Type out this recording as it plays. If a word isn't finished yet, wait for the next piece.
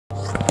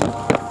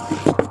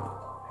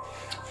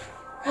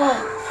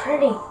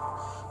Freddy,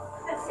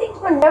 I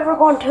think we're never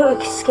going to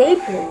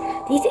escape here.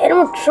 These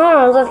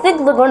animatronics, I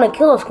think they're going to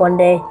kill us one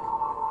day.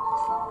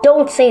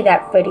 Don't say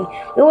that, Freddy.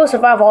 We will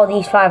survive all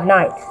these 5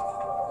 nights.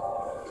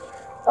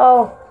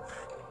 Oh,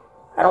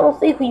 I don't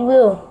think we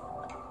will.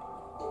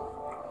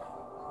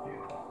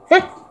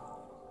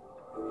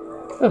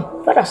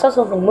 But I saw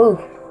something move.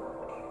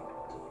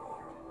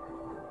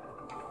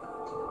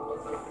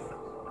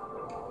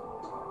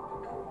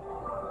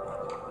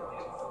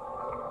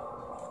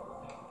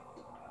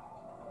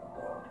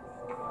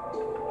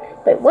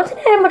 Wait, wasn't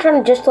that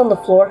animatronic just on the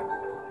floor?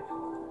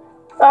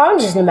 Oh, I'm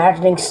just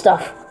imagining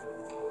stuff.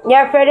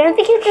 Yeah, Freddy, I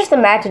think you're just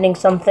imagining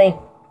something.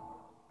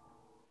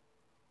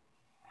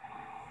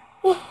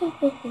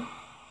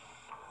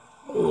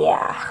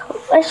 Yeah,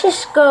 let's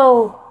just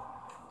go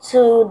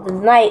to the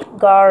night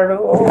guard.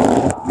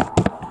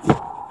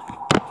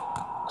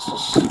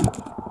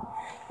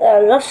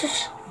 Let's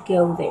just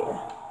go there.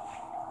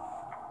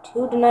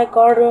 To the night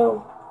guard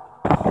room.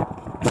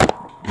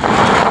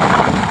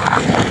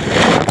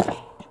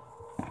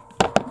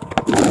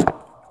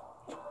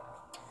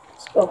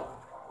 Let's go.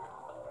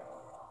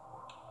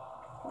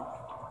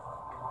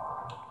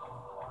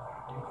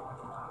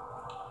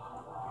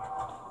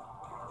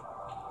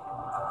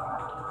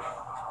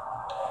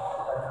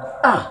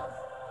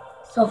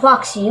 So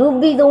Foxy, you'll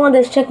be the one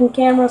that's checking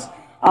cameras.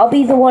 I'll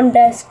be the one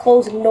that's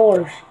closing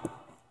doors.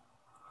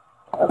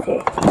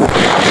 Okay.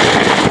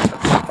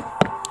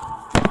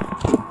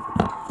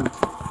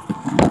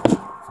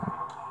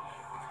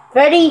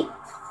 Freddy,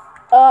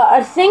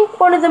 I think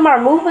one of them are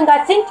moving.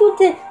 I think you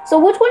did. So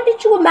which one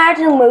did you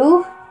imagine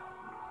move?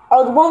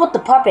 Oh, the one with the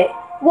puppet.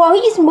 Well,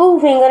 he's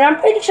moving, and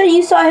I'm pretty sure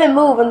you saw him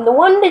move. And the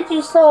one that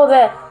you saw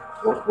that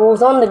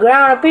was on the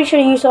ground, I'm pretty sure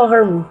you saw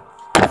her move.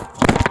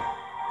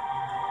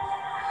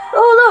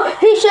 Oh no,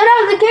 he shut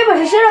down the camera,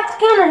 he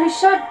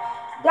shut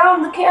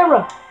down the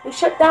camera. He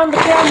shut down the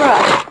camera.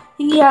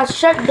 He has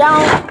shut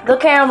down the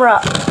camera.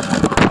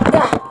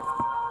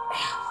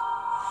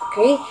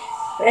 Okay,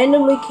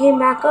 randomly came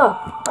back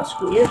up. That's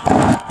weird.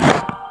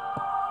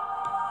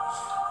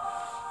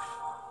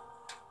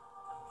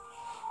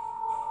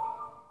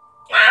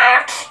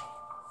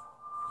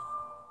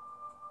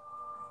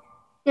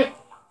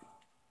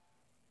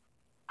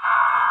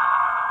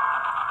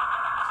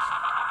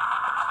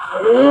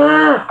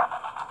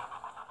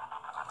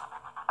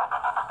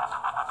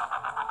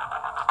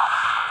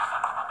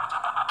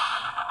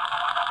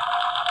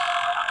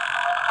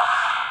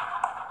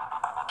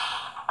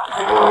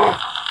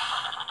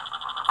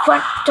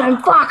 Funtime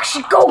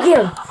Foxy, go get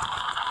him!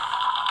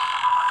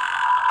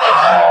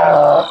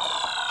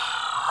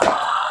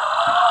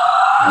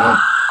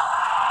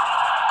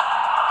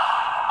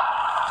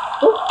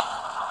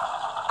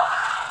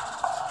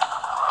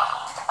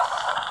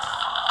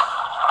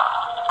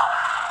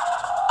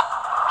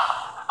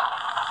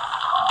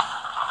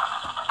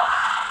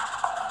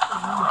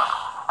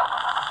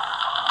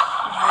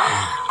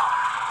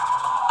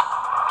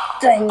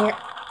 Dang it,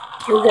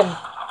 kill him.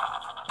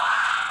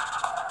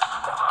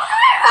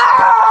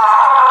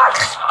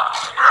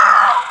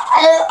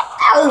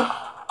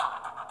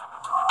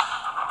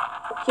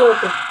 Killed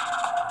him.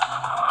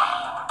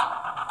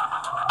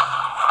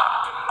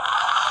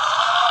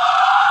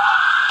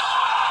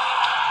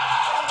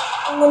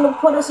 I'm gonna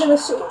put us in a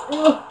suit.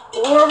 We're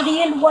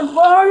already in one.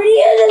 We're already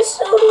in a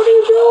suit. What are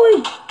you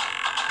doing?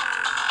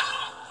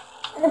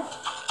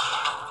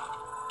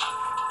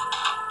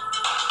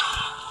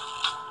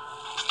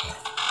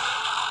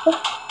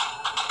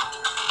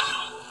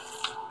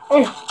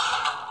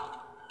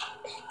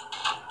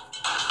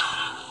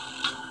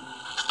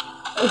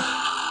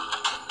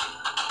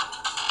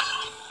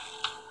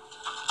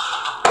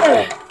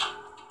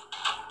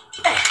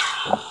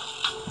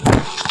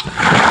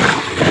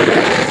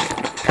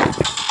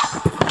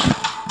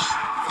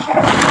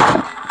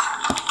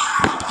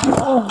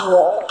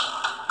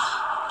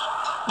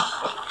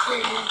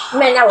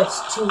 Man, that was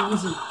too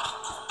easy.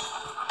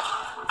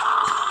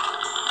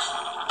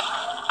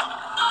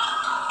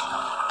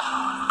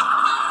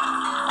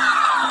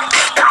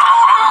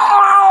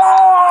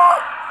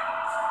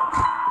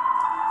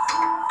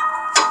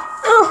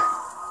 Oh,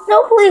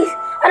 no, please.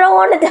 I don't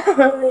want to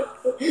die.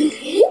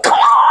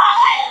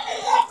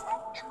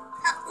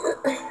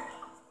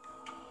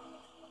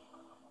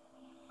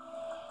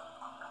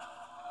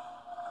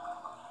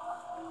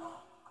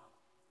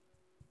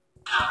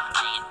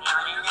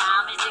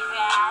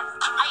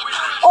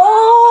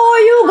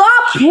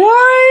 What?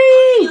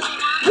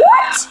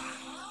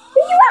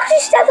 You actually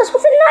stabbed us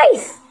with a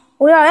knife.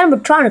 We are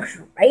animatronics,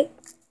 right?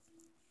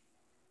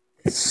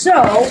 So,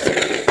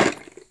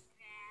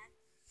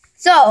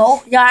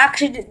 y'all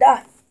actually did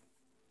that.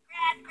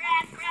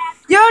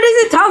 Yo,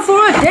 this is time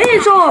for a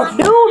dance off,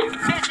 dude.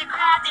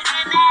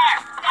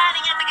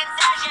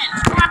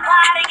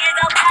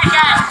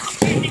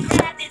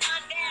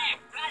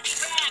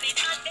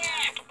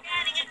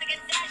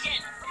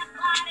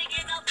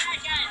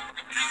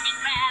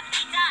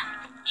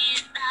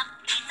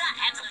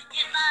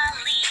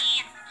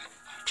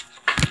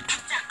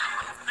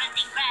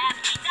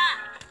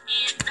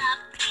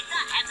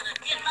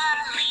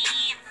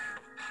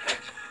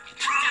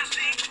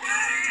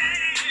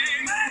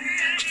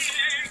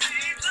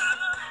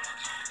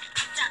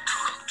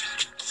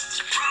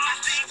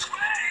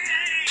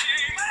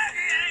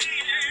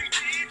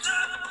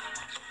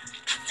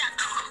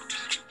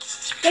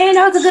 And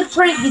that was a good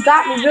prank. You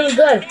got me really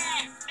good.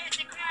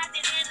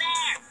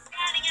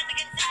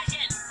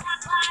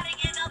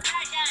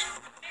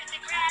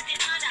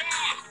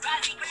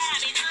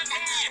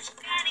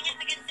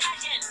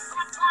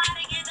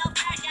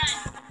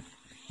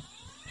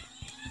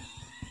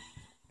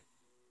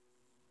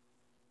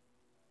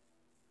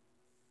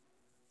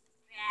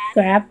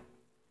 Grab.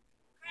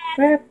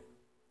 Grab.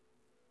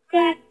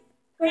 Grab.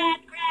 Grab.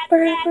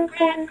 Grab.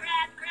 Grab.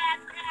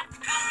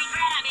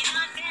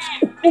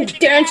 Oh,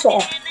 dance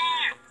off.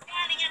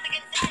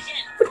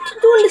 But they're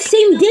doing the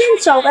same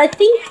dance off. I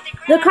think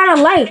they're kind of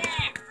like.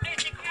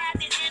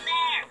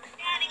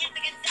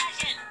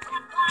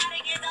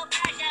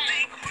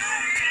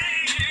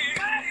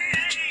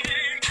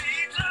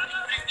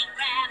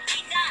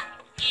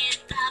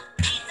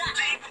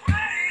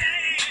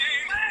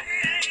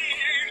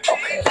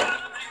 Okay.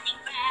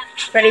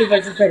 Freddy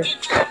versus Freddy.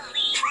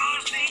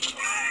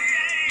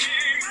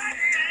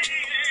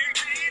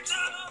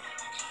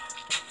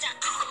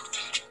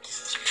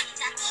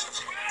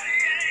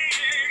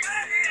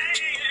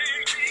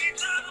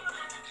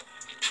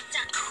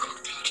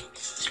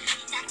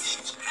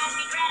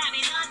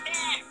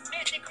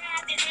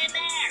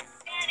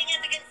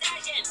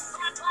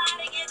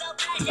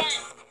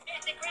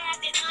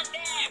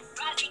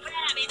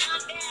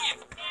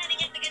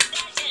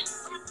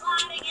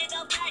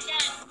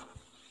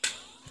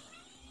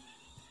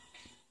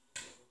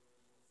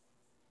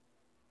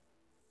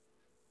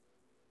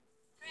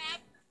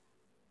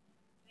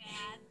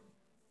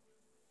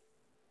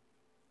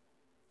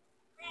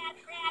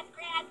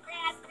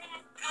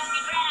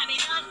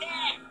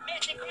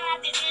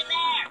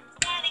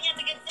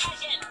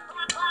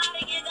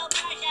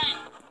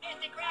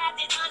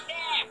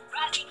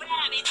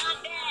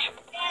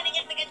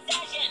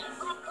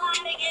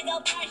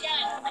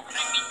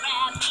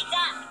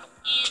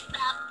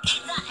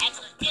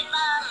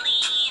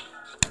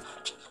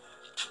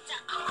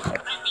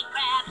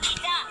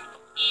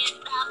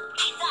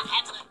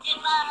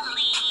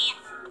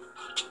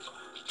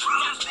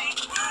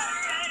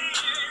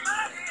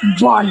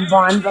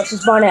 Bon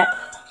versus Bonnet.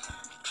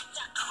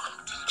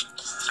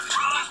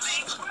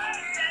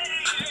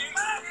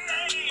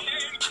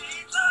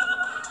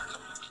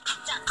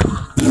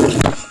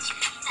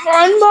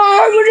 Bon,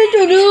 what did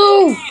you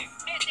do?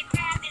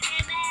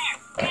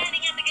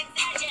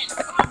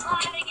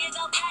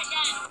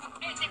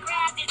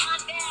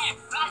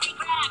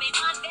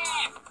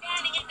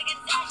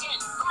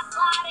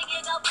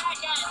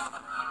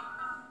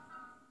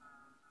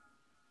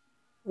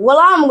 Well,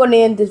 I'm gonna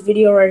end this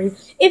video right here.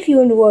 If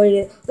you enjoyed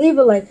it, leave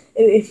a like.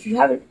 If you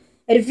haven't,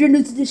 and if you're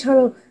new to this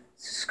channel,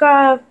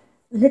 subscribe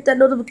and hit that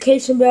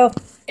notification bell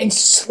and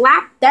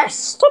slap that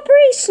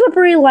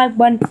slippery like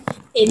button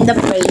in the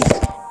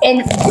face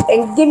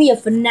and give me a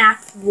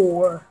FNAF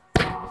roar.